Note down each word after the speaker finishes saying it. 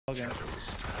Okay.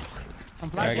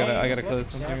 I gotta close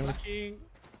something.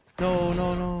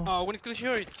 No. Oh, one is close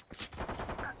here.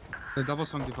 The double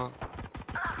swing default.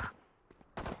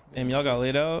 Damn, y'all got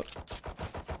laid out.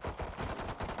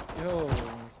 Yo.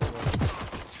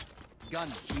 Gun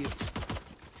here.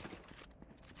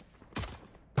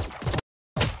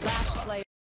 Last player.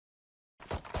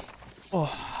 Oh.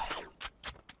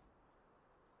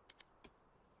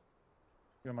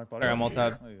 You're my body. Sorry, I'm all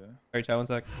tab. Oh, yeah. Alright, chat, 1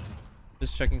 sec.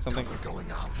 Just checking something.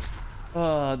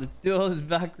 Oh, the duo's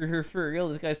back here for real.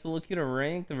 This guy's still looking at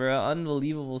ranked, bro.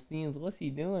 Unbelievable scenes. What's he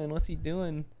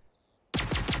doing?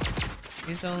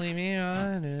 He's only me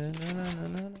on it.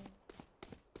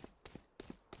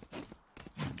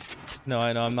 No,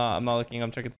 I know. I'm not looking.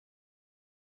 I'm checking.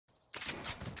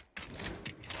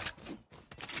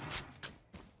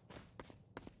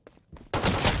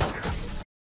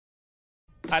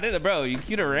 I did it, bro. You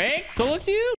queued a rank? Solo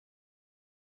queue?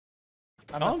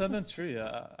 I'm a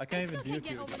 7-3. I can't even do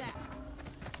you.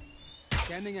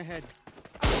 Scanning ahead.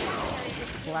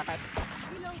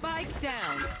 Spike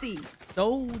down. C.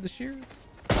 Oh, the shear.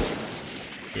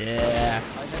 Yeah.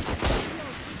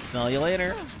 Smell you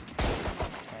later.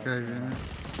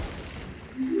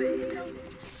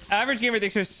 Average gamer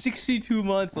thanks for 62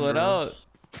 months. What up?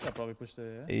 I probably pushed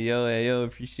it. Yeah? Yo,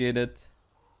 appreciate it.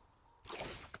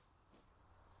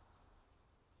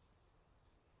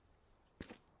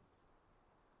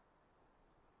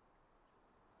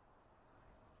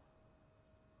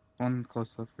 One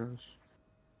close left garage.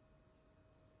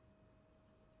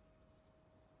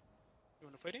 You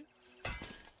wanna fight him?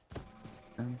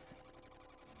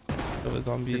 That was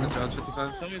zombie. He's a garage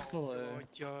 55. Tell me it's still Oh,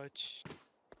 judge.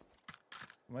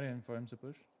 I'm waiting for him to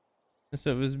push. This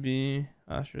was B.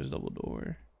 Asher's double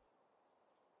door.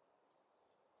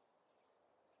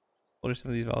 What are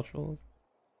some of these voucher rolls?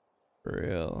 For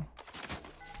real.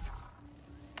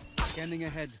 Scanning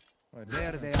ahead. Right,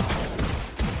 There they are.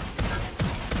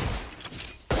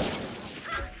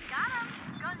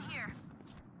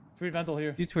 Free vandal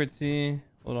here. You towards C.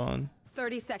 Hold on.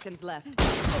 30 seconds left.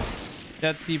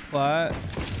 That C plat.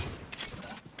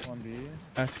 1B.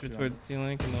 Asher towards C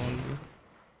link and the 1B.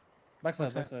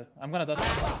 Backside. I'm gonna dash.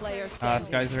 Player Ah,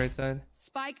 Sky's the right side.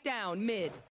 Spike down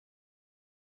mid.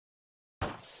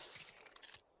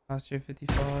 Asher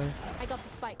 55. I got the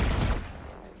spike.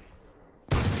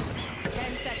 10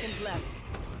 seconds left.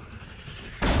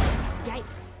 Yikes.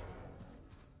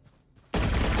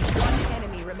 One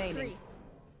enemy remaining.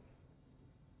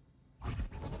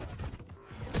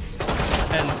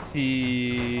 NT.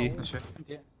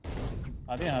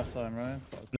 I didn't have time, right?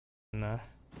 Nah.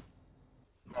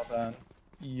 Not bad.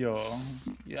 Yo.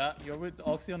 Yeah, you're with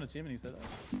Oxy on the team and he said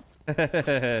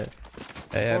that.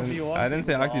 Hey, I didn't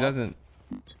say Oxy doesn't.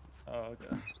 Oh,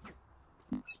 okay.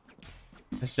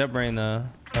 It's jet brain though,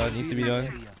 so it needs to be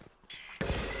done.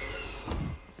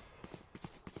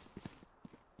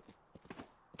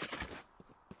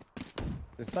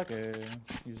 It's stuck A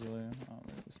usually. Oh,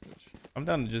 maybe switch. I'm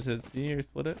down to just hit C or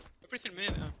split it. Freezing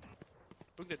man.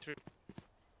 Book the trip.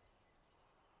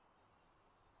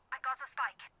 I got a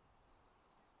spike.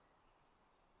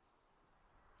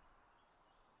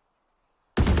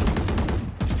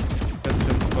 That's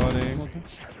jump spawning.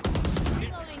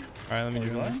 Alright, let me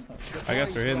do that. I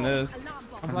guess we're hitting this.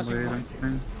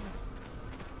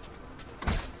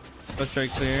 Let's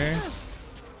strike clear.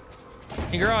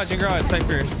 In garage,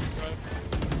 Cypher.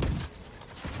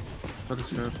 What is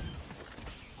good?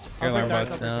 Your alarm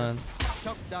bot's down.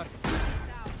 Shock dart.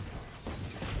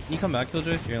 Can you come back,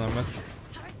 Killjoy? Your alarm bot.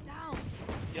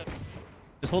 Yep.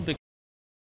 Just hold big.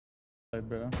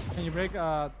 Bro. Can you break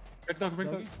Break dog.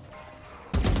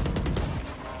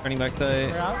 Running back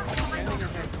side. Scanning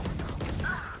ahead.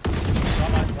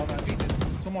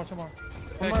 Two more.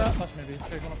 Flash maybe.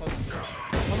 Take one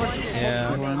flash.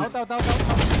 Yeah.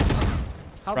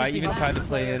 Out. Right, even tried to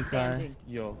play Player inside. standing.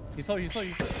 Yo. He saw.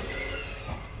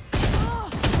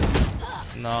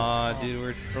 Nah, dude,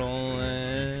 we're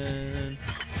trolling.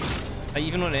 I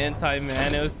even went anti,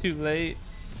 man. It was too late.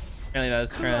 Apparently that was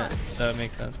Trent, so it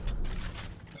makes sense.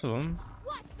 That's them.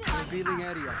 Revealing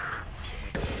area.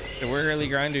 So we're early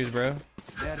grinders, bro.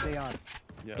 There they are.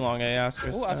 Yeah. Long A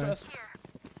Asterisk. Oh, Astra.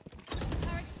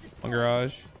 One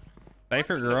garage.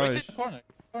 Cypher garage. Corner.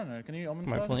 Can you omen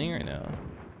Am I flash? playing right now?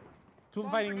 Two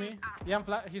fighting me. Yeah, I'm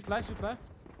flat. He's flash.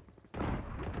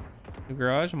 New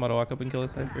garage. I'm about to walk up and kill a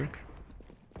Cypher.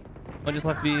 One just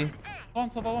left B.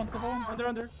 Sova one.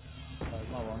 Under.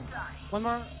 Not one. One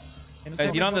more.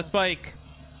 Guys, you don't have the spike.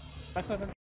 Backside.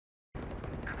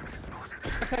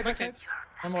 Backside.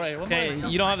 One more A. Okay,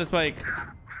 you don't have the spike.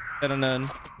 Dead unknown.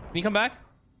 Can you come back?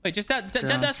 Wait, just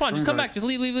dash one. Just come back. Just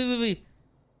leave.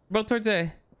 Both towards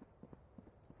A.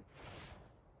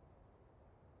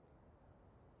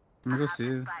 I'm gonna go see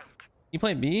you. You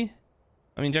play B?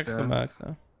 I mean, Jack can come Yeah. back,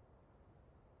 so.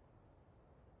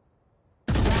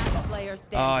 Last player Oh,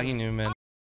 standing. he knew, man.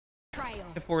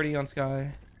 Trial. 40 on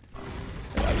Sky.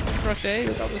 Why would you just rush A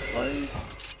without this play?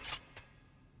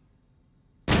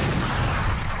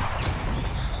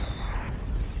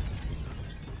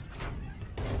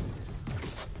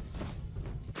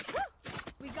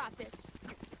 We got this.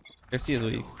 Their C is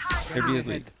weak. Their B is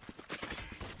weak.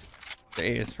 Their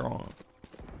A is strong.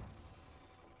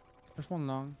 There's one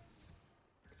long.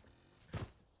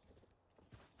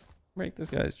 Break this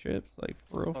guy's trips, like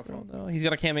for real, Fuck for real him. though. He's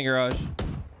got a camping garage.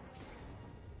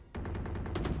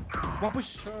 One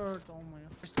push short. Oh my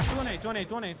god.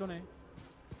 2-1A.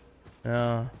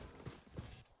 Yeah.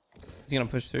 He's gonna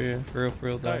push through for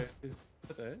real though. Sky is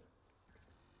jet A.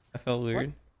 I felt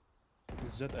weird.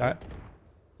 Is jet A. Alright.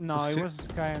 No, Push it it. was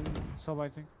Sky and Sova, I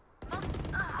think. One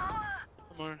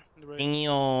more. On the right.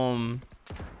 Damn.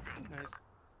 Nice.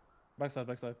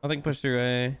 Backside. I think push through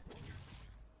A.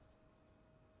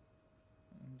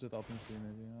 Jet up and C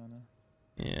maybe. I don't know.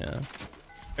 Yeah.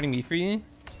 Fighting B for you?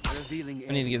 Revealing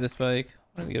I need to get this spike.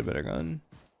 I need to get a better gun.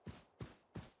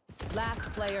 Last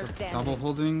player standing. Double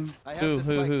holding. I have Who? the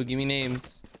spike. Who? Give me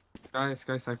names.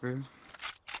 Sky Cypher.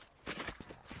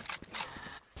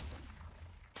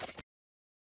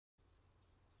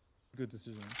 Good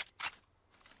decision.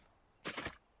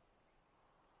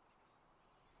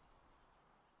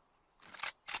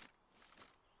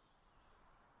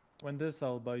 When this,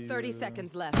 I'll buy you. 30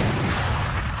 seconds left.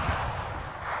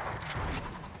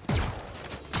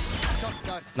 Shot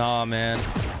dart. Nah, man.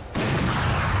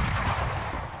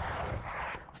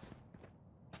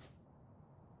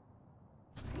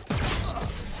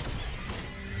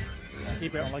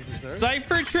 Keep it on like dessert.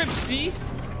 Cypher trip C.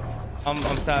 I'm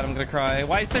sad. I'm gonna cry.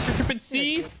 Why is Cypher tripping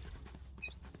C?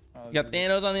 You got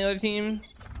Thanos on the other team.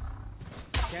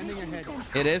 Scanning ahead.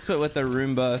 It is, but with the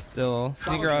Roomba still.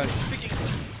 C garage.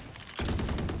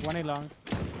 1A long.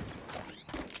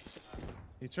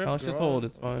 He tripped. Oh, let's just garage. hold.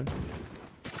 It's fine.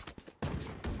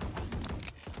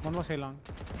 One was A long.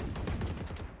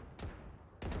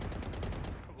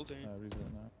 Holding. Reset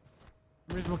now.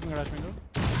 I'm just looking garage window.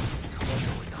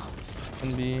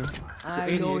 One B.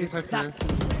 I know Cypher.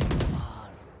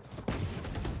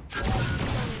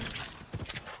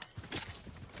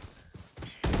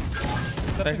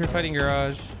 Cypher fighting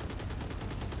garage.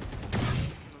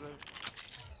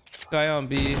 Guy on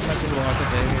B. Cypher will walk with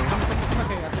A here.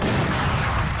 Okay,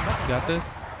 I You got this?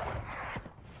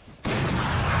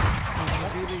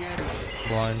 revealing area.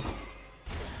 Blind.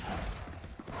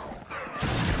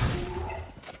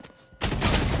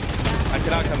 I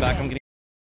cannot come back. I'm getting.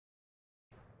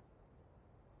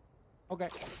 Okay.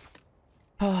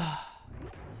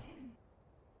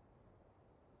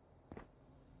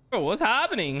 Bro, what's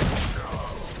happening?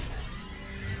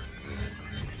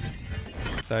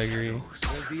 I agree.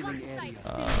 Revealing area.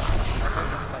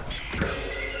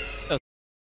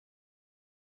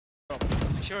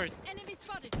 Short. Enemy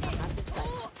spotted.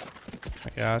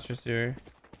 Okay, Astra's here.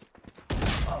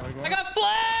 I got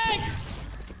flanked!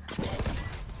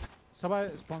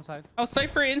 Sova spawn side. Oh,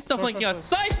 Cypher insta flanking us.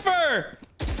 Cypher!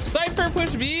 Cypher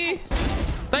push B!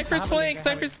 Cypher's flank!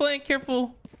 Cypher's flank!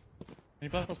 Careful! Can you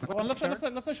pass? One left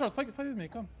side short. Fight with me.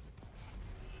 Come.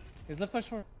 He's left side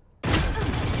short.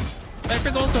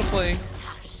 Cypher's also flank.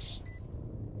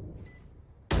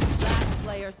 Last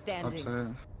player standing.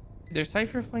 Upside. Their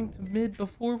Cypher flanked mid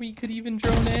before we could even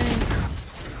drone in.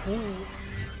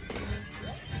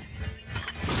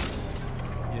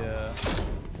 Yeah.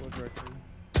 Go directly.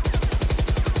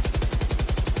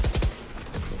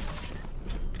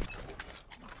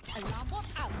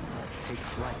 Take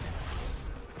flight.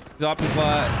 He's opting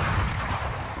flat.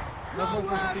 Let's go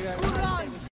for city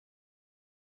guys.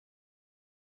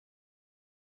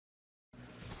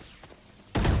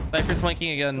 Cypher's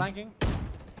flanking again. Flanking.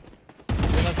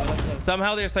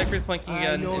 Somehow their Cypher's flanking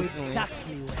again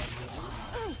instantly.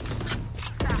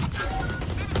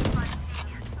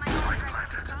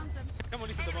 Come on,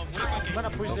 into the bomb. I'm gonna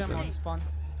push them on spawn.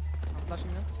 I'm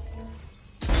flashing them.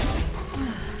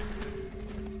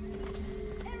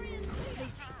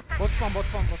 Both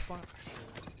spawn.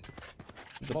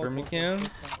 The Birmingham.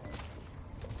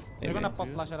 They're gonna pop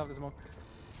flash out of the smoke.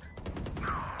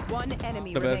 One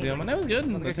enemy The best remaining. that was good.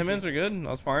 Let's The go 10 minutes were good. I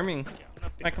was farming.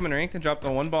 I come in ranked and drop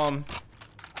the one bomb.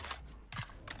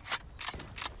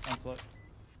 On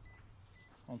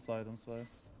side. On side.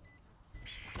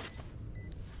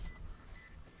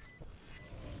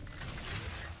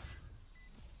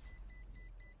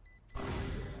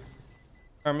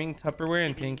 Farming Tupperware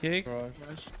and Pancake. Garage.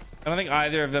 I don't think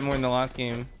either of them were in the last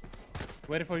game.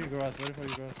 Waiting for you, garage. Waiting for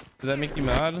you, garage. Does that make you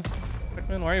mad?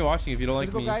 Quickman, why are you watching if you don't Let's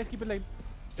like go, me? guys. Keep it late.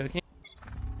 Okay.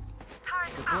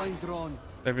 Deploying drone.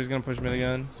 Cypher's gonna push mid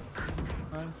again.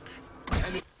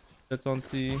 Nice. That's on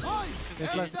C. They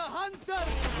flash. The hunter.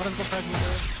 One is go flash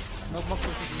me. No smoke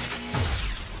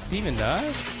for Did he even die?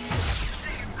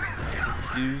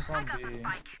 Use. From B.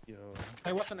 Yo.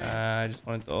 Hey, what's the name? I just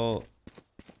wanted to ult.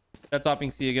 That's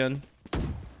opping C again.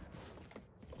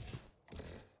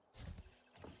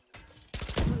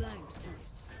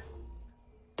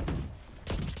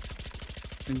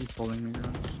 I think he's holding me, guys.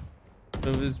 So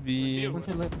is B. One's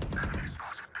in lip.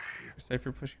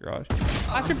 Cypher push garage.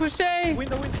 Cypher push A!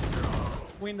 Window.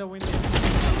 Window. Last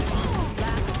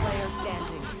player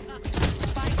standing.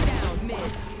 Spike down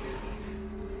mid.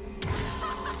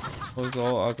 What was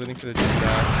all? I was waiting for the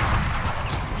back.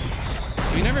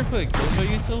 We never put a Killjoy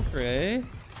util for A?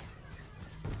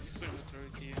 It's going to throw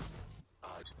it here.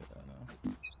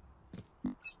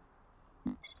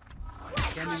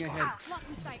 Scanning ahead.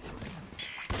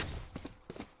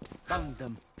 Found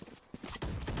them.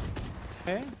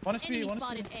 Hey, One HP, one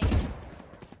HP.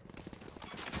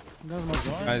 there's more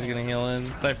drone. Guy's gonna heal in.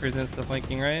 Cypher's insta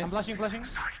flanking, right? I'm flashing. Can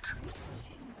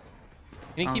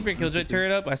you keep your Killjoy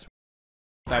turret up? I swear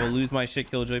I will lose my shit,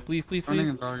 Killjoy. Please, please, Running please.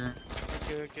 and dogger.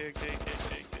 Okay.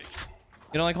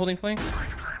 You don't like holding flank?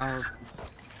 Out.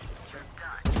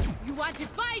 You are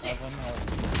divided. One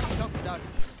out. Shock dart.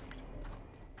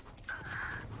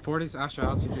 40's Astra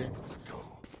out CT.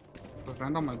 But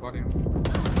land on my body.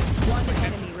 One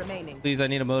enemy remaining. Please, I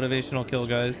need a motivational kill,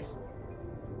 guys.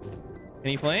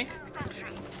 Can you flank?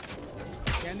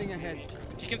 Scanning ahead.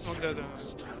 You can smoke that.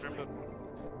 Remember.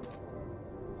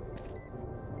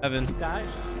 Evan, Dash.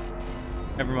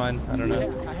 never mind. I don't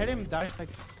know. I heard him dash like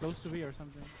close to me or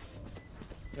something.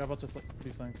 You're about to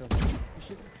be flanked up.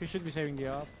 He should be saving the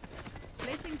op.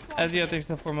 Placing swarm As yeah, grenade. takes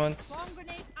the 4 months. Swarm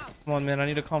grenade out. Come on, man. I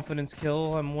need a confidence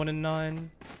kill. I'm 1 in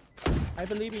 9. I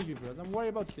believe in you, bro. Don't worry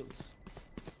about kills.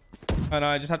 I know.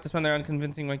 I just have to spend their round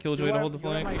convincing my Killjoy to hold the You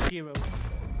are flank. my hero.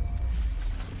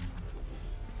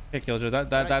 Okay, Killjoy.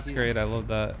 That's great. I love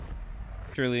that.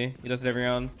 Truly, he does it every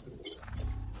round.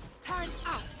 Turn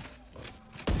out.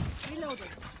 Reloading.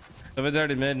 So it's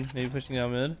already mid. Maybe pushing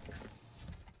down mid.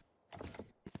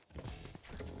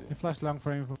 He flashed long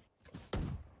for info.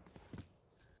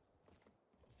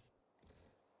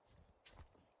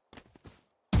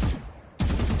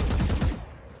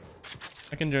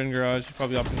 I can join garage.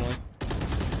 Probably opting one.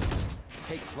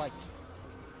 Take flight.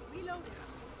 Reloading.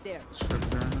 There. Strip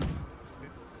there.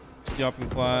 The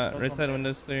opting flat. Right side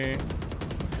window's clear.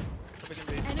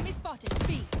 Enemy spotted.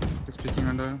 B. Just peeking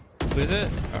window. Who is it?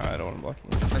 I don't want to block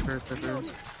you. Cypher.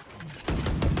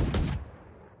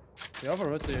 They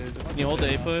overrotated. Can you hold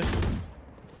the A push?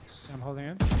 I'm holding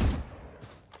it.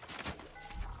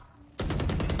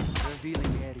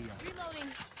 Revealing area. Reloading.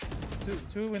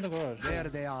 Two in the garage. There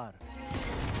they are.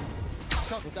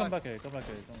 Shock Let's come dart. back A. Come back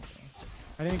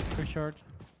A. I think it's too short.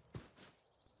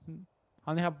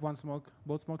 I only have one smoke.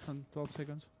 Both smokes on 12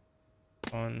 seconds.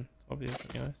 On obvious,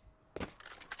 anyways.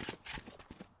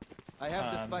 I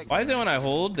have the spike. Why is it when I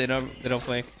hold they don't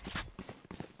flank?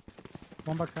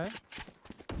 One backside.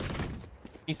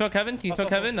 Can you smoke Kevin? Can you smoke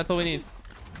Kevin? That's all we need.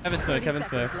 Kevin smoke. 30 Kevin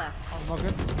seconds smoke. left. Smoke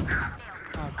it.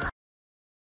 Ah,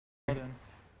 okay.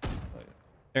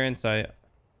 They're in sight.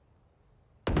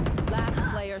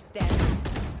 Last player standing.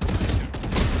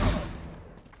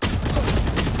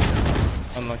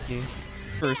 Unlucky.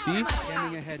 First C?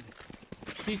 Scanning ahead.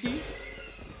 PC?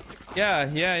 Yeah.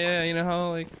 You know how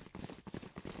like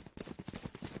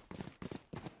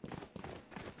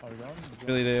Are we down?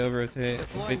 really they over rotate.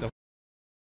 Wait the.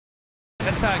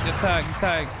 Get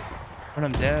tagged. Run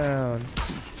him down.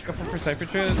 Go for Cypher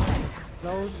trip.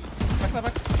 Close. Cypher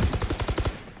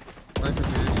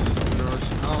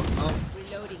garage. Out.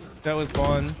 Reloading. That was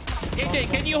one. KJ,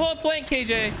 can you hold flank,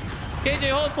 KJ? KJ,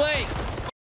 hold flank.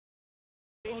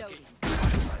 Reloading.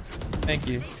 Thank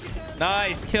you.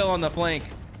 Nice kill on the flank.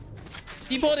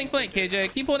 Keep holding flank,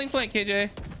 KJ. Keep holding flank, KJ.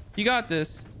 You got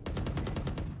this.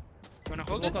 Wanna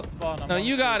hold Look it? at spawn. No,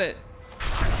 you got it.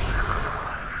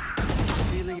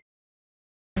 Revealing.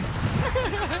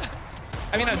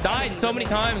 I mean, I've died so many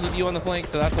times with you on the flank,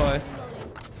 so that's why.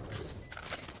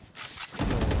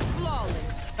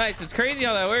 Flawless. Nice. It's crazy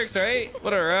how that works, right?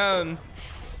 What a round.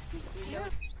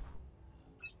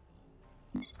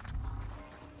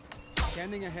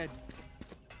 Scanning ahead.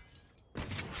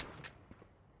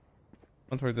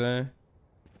 One towards A.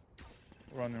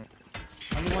 Run.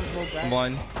 Only one smoke I'm back.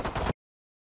 blind.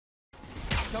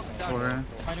 Shock dart. Over.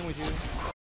 Fighting with you.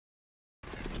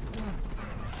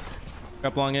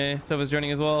 Drop long A. Sova's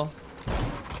joining as well.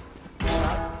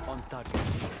 On target.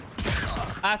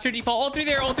 Astro default. All three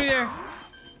there. All three there.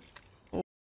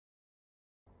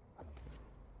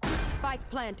 Spike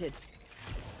planted.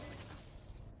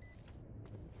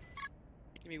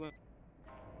 Give me one.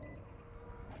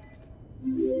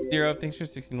 0. Thanks for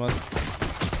 16 months.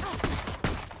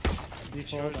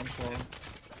 Default, I'm sure.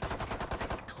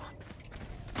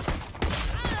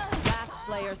 Last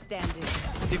player standing.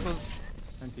 People.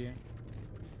 20.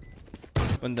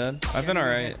 One dead. I've been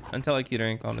alright until I queued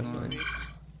rank, honestly.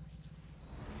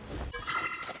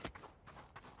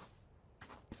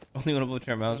 Only one of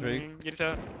our mouse rigs. Get it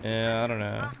out. Yeah, I don't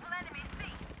know.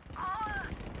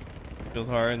 Feels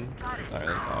hard. Not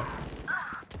really tough.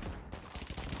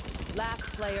 Last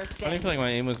player I don't standing. feel like my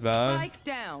aim was bad. Spike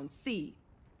down. C.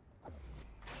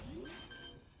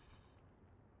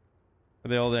 Are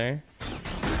they all there?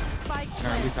 Spike Yeah, we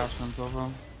planted. have some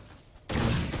Sova.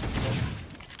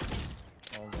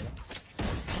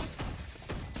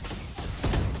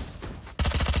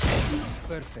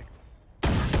 Perfect.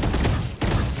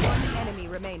 One enemy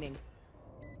remaining.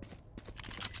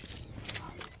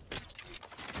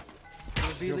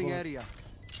 Revealing area.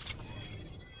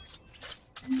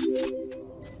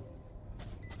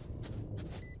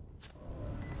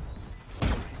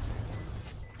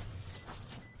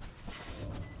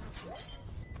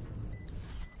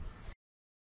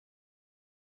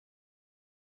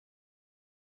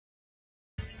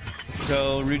 Let's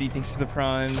go. Rudy, thanks for the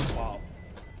prime. Wow.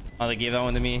 Oh, they gave that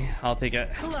one to me. I'll take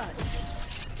it. Clutch.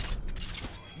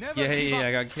 Never give Yay, up.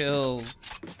 I got killed.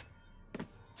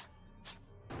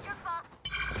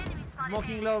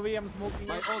 Smoking low V, I'm smoking.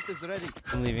 My ult is ready.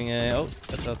 I'm leaving it. Oh,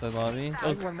 that's outside lobby.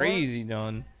 Oh, One more. crazy,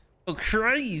 John. Oh,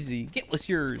 crazy. Get what's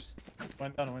yours.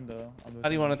 Went down a window. How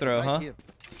do you want to throw, Right huh? here.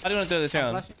 How do you want to throw this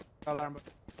round? Flashing. Alarm.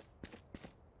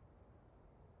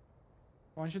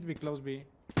 One should be close B.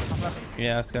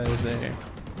 Yeah, Sky is there.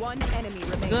 One enemy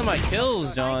remaining. Look at my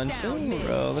kills, John. Spike Chill, down mid.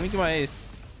 bro. Let me get my ace.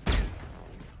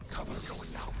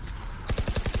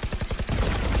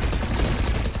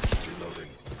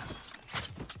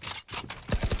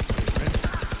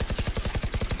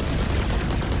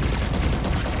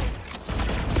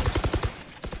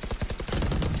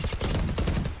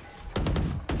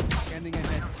 Scanning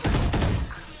ahead.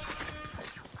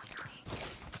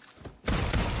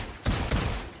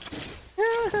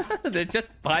 They're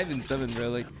just 5 and 7, bro.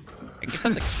 Like, I guess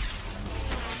I'm like,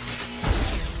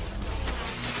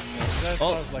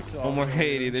 oh, one more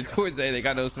 80. They're towards A. They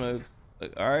got no smokes.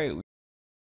 Like, all right.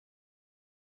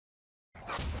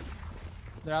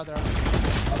 They're out there.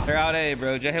 They're out A,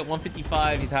 bro. Jet hit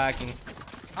 155. He's hacking.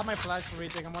 I have my flash for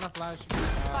retake. I'm gonna flash.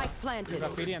 Spike planted.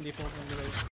 Graffiti and default.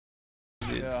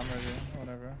 Yeah, I'm ready.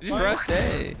 Whatever. Just rushed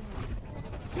A.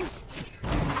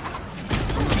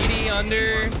 PD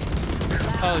under.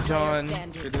 Last Oh, player John.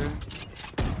 standing.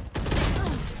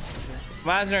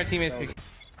 Imagine our teammates pick.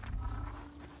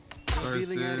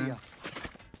 Revealing C. area.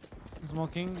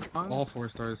 Smoking. All 4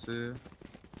 stars C.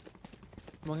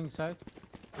 Smoking side.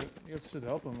 You guys should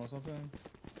help him or something.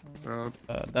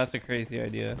 That's a crazy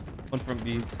idea. One from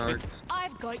B. Tagged.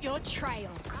 I've got your trail.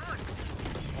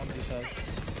 One of the shots.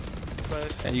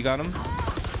 Flash. And you got him?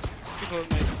 People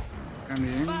nice. I'm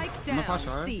in. Spike I'm a flash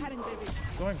down. hard. C.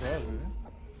 Going good, dude.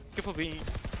 People being.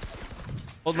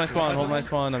 Hold my spawn. Hold my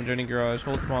spawn. I'm joining garage.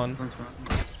 Hold spawn. Thanks,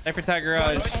 man. Sniper tag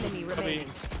garage. One enemy remaining.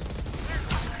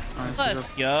 Nice, Let's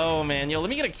go, man. Yo, let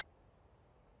me get a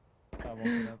I won't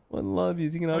do that. one love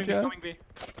using an Going B, outro. going B.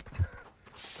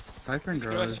 Cypher and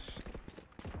garage.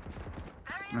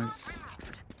 Nice.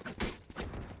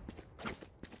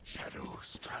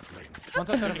 One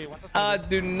to 30. One to 30. I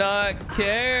do not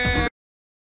care.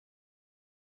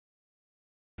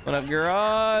 What up,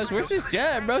 garage? Where's this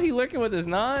Jet, bro? He lurking with his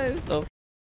knives. Oh,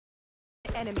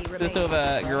 Enemy this remaining. over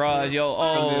at garage, yo.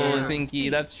 Oh, Yeah. Zinky,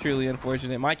 that's truly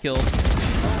unfortunate. My kill,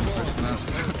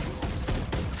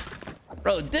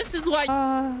 bro. This is why.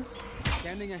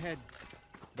 Scanning ahead.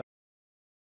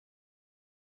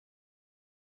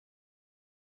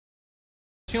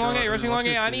 Rushing long A, rushing long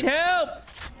A. I need help.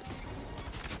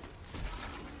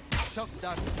 Shock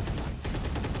dart.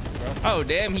 Oh,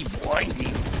 damn, he blinded.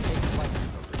 Take flight.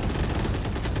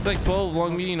 It's like 12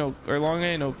 long B, no, or long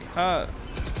A, no cut.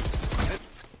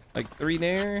 Like 3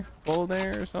 there, 12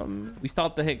 there or something. We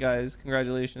stopped the hit, guys.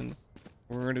 Congratulations.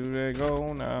 Where do they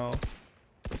go now?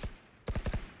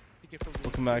 Be careful.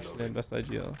 We'll come back to the best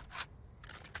IGL.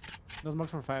 No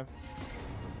smokes for 5.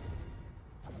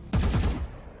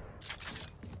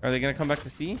 Are they gonna come back to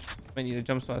C? I need a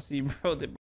jump spot C, bro. They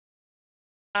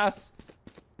ass.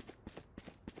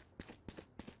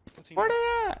 Where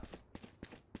they at?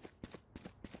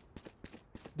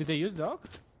 Did they use dog?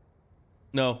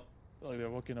 No. Like they're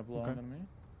walking up long Okay. on me.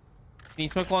 Can you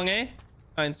smoke long A?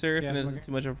 Fine, sir. If Yeah, it isn't smoking.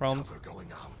 too much of a problem.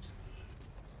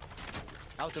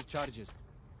 Out of charges.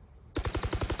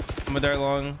 I'm with our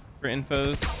long for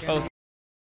infos. Oh,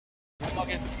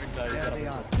 There they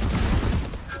are.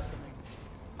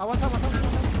 I want top, 30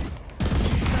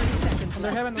 seconds They're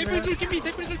left. heaven. Take They're me, give me,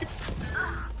 take me, give me.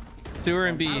 sewer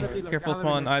and B. Out of the- Careful out of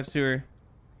spawn. the- I have sewer.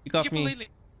 You off Careful me. lately.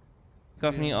 You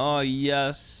off me. Oh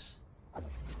yes.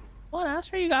 What,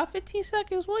 Asher? You got 15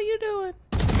 seconds. What are you doing?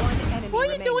 One enemy What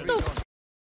are you doing remaining. with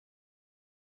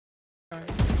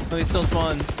the? Oh, he's still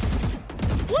spawned.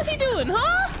 What's he doing,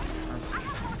 huh?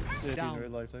 Yeah, Down. dude,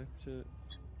 real life type shit.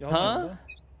 Yo, Huh?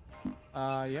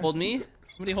 Yeah. Hold me.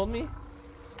 Somebody hold me.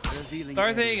 Revealing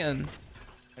Stars area. again.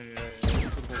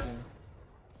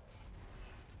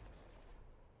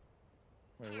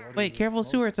 Wait, careful,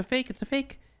 sewer. It's a fake. It's a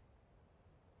fake.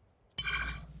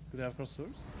 Do they have cross sewers?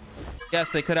 Yes,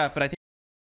 they could have, but I think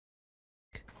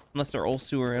unless they're all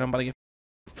sewer, and I'm about to get.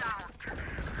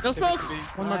 No smokes.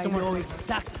 One more, I two more. know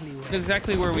exactly where. That's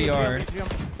exactly where we are.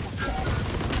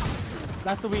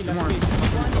 Last to win, last to win.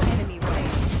 One enemy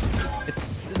remaining.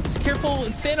 It's careful.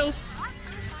 It's Thanos.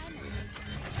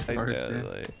 Sorry, Yeah, sir.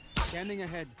 like, Scanning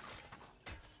ahead.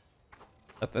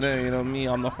 nothing there, you know me.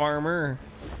 I'm the farmer.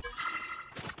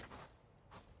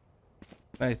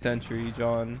 Nice entry,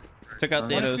 John. Took out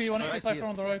One Thanos. HP, one HP, Right Cypher here.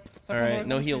 on the right. Cypher All on the right, right,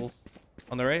 no one HP. heals.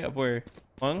 On the right of where?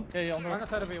 One. Yeah, yeah, on the One right.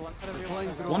 side of A, one side of A, Deploying one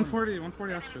side of A. drone.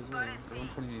 140 Astra as well.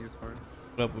 128 is hard.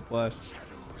 What up with Flash?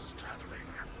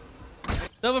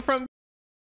 Double from.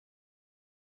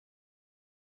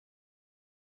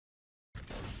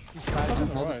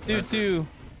 Alright. Dude, two.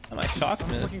 I might shock I'm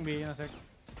miss. smoking B in a sec.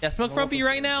 Yeah, smoke from B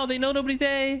right now. They know nobody's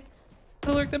A.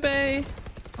 Alert the bay.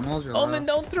 I'm all your Omen,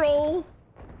 don't throw.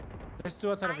 There's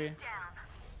two outside of B.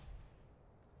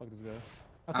 Fuck this guy.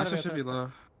 Outside of Astra A, should be outside.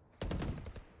 low.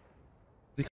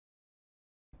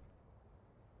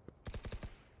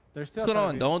 There's still What's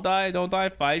going outside on? of B. Don't die.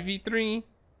 5v3.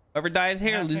 Whoever dies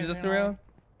here Yeah, loses okay, us the yeah. round.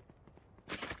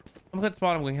 I'm going to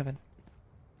spawn. I'm going heaven.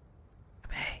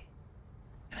 Bay.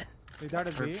 They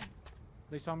darted B.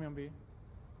 They saw me on B.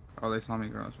 Oh, they saw me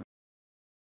garage.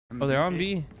 Oh, they're on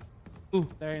B. Ooh,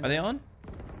 They're in are they there. on?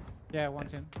 Yeah,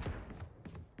 one's in.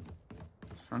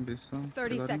 Front B still.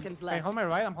 30 Reloading. seconds Hey, left. hold my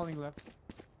right. I'm holding left.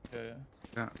 Yeah, yeah.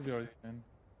 Yeah. Could be already in. I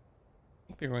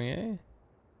think they're going A.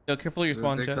 Yo, careful your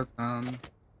spawn, They chat. cut down.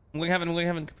 I'm going heaven. I'm going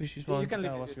heaven. Push you spawn. You can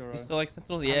Yeah, leave. what's your You right? still like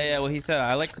sentinels? Yeah, yeah. What he said.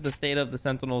 I like the state of the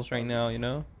sentinels right now. You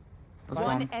know, That's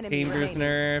One bomb. enemy Chambers remaining.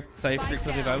 nerf, Cypher, Spike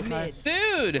clippy down vibe.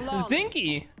 mid. Dude, Long.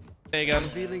 Zinky. There you go.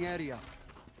 Revealing area.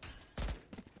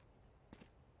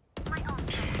 Spike down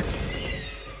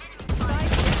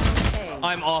A.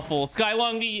 I'm awful. Sky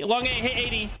long B, long A, hit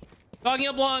 80. Dogging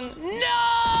up long. No!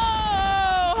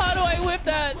 How do I whip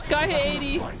that? Sky hit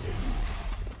 80.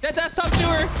 That's top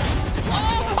sewer.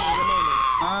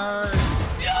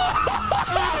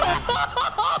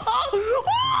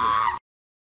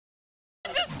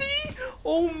 Just see?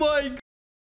 Oh my god.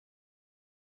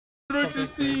 What did I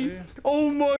just see? Oh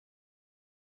my.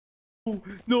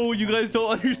 No, you guys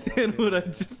don't understand what I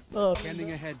just saw.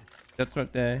 Scanning ahead. That's my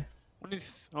day. One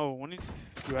is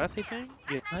US, I think.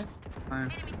 Yeah. Nice.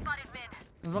 Nice.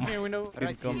 I'm looking your window.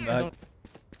 Right Come here. back.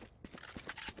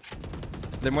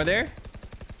 There more there?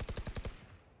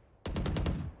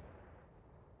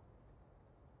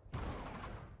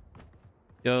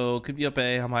 Yo, could be up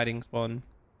A. I'm hiding spawn.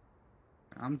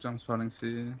 I'm jump spotting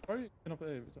C. Why are you in up A?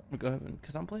 What's up? I'm gonna go ahead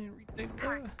because I'm playing retake.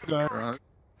 Garage.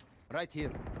 Right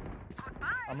here.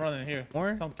 I'm running here.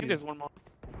 More? Sound I think key. there's one more.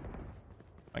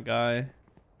 My guy.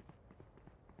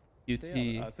 UT.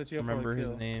 Yeah, I set you up for a Remember his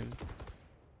kill. name.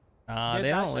 Nah, Jet they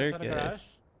dash don't lurk outside the it. garage.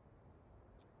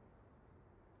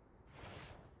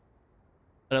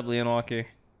 What up, Leon Walker? You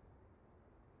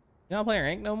not playing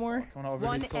rank no more? Coming over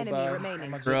One this so enemy bad. remaining.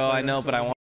 I'm like, Bro, so I tired. know, but I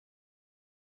want.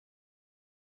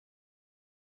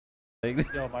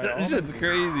 Yo, my That shit's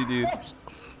crazy, dude.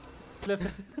 Left.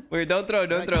 Wait, don't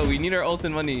throw. We need our ult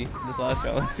and money this last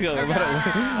round. Let's go. We're about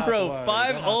to- Bro, worry,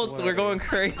 5 don't have to ults. We're worry. going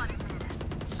crazy.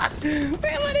 We're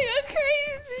going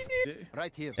crazy, dude.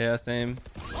 Right here. Yeah, same.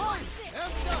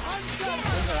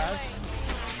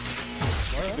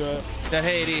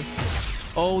 Jahadi.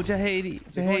 Oh, Jahadi.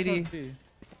 Jahadi.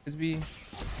 It's B.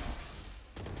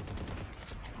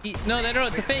 No,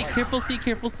 it's a fake. Careful C,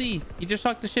 careful C. He just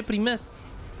shocked the ship, but he missed.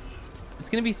 It's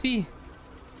gonna be C.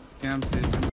 Yeah, I'm C.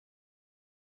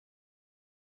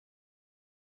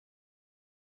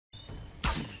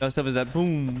 That stuff is that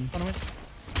boom.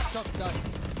 Shot down.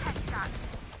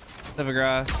 Have a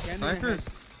grass. Scanning ahead.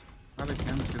 Cypher's probably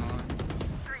cam too long.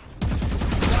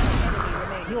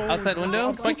 Outside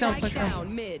window. Spike down. Spike Spike down.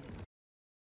 down mid.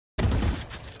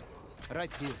 Right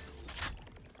here.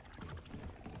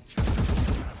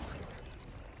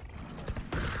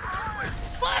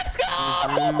 Let's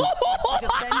go!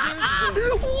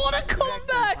 Defenders What a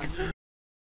comeback!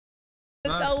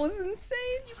 That Nice. was insane.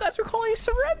 You guys were calling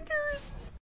surrenders.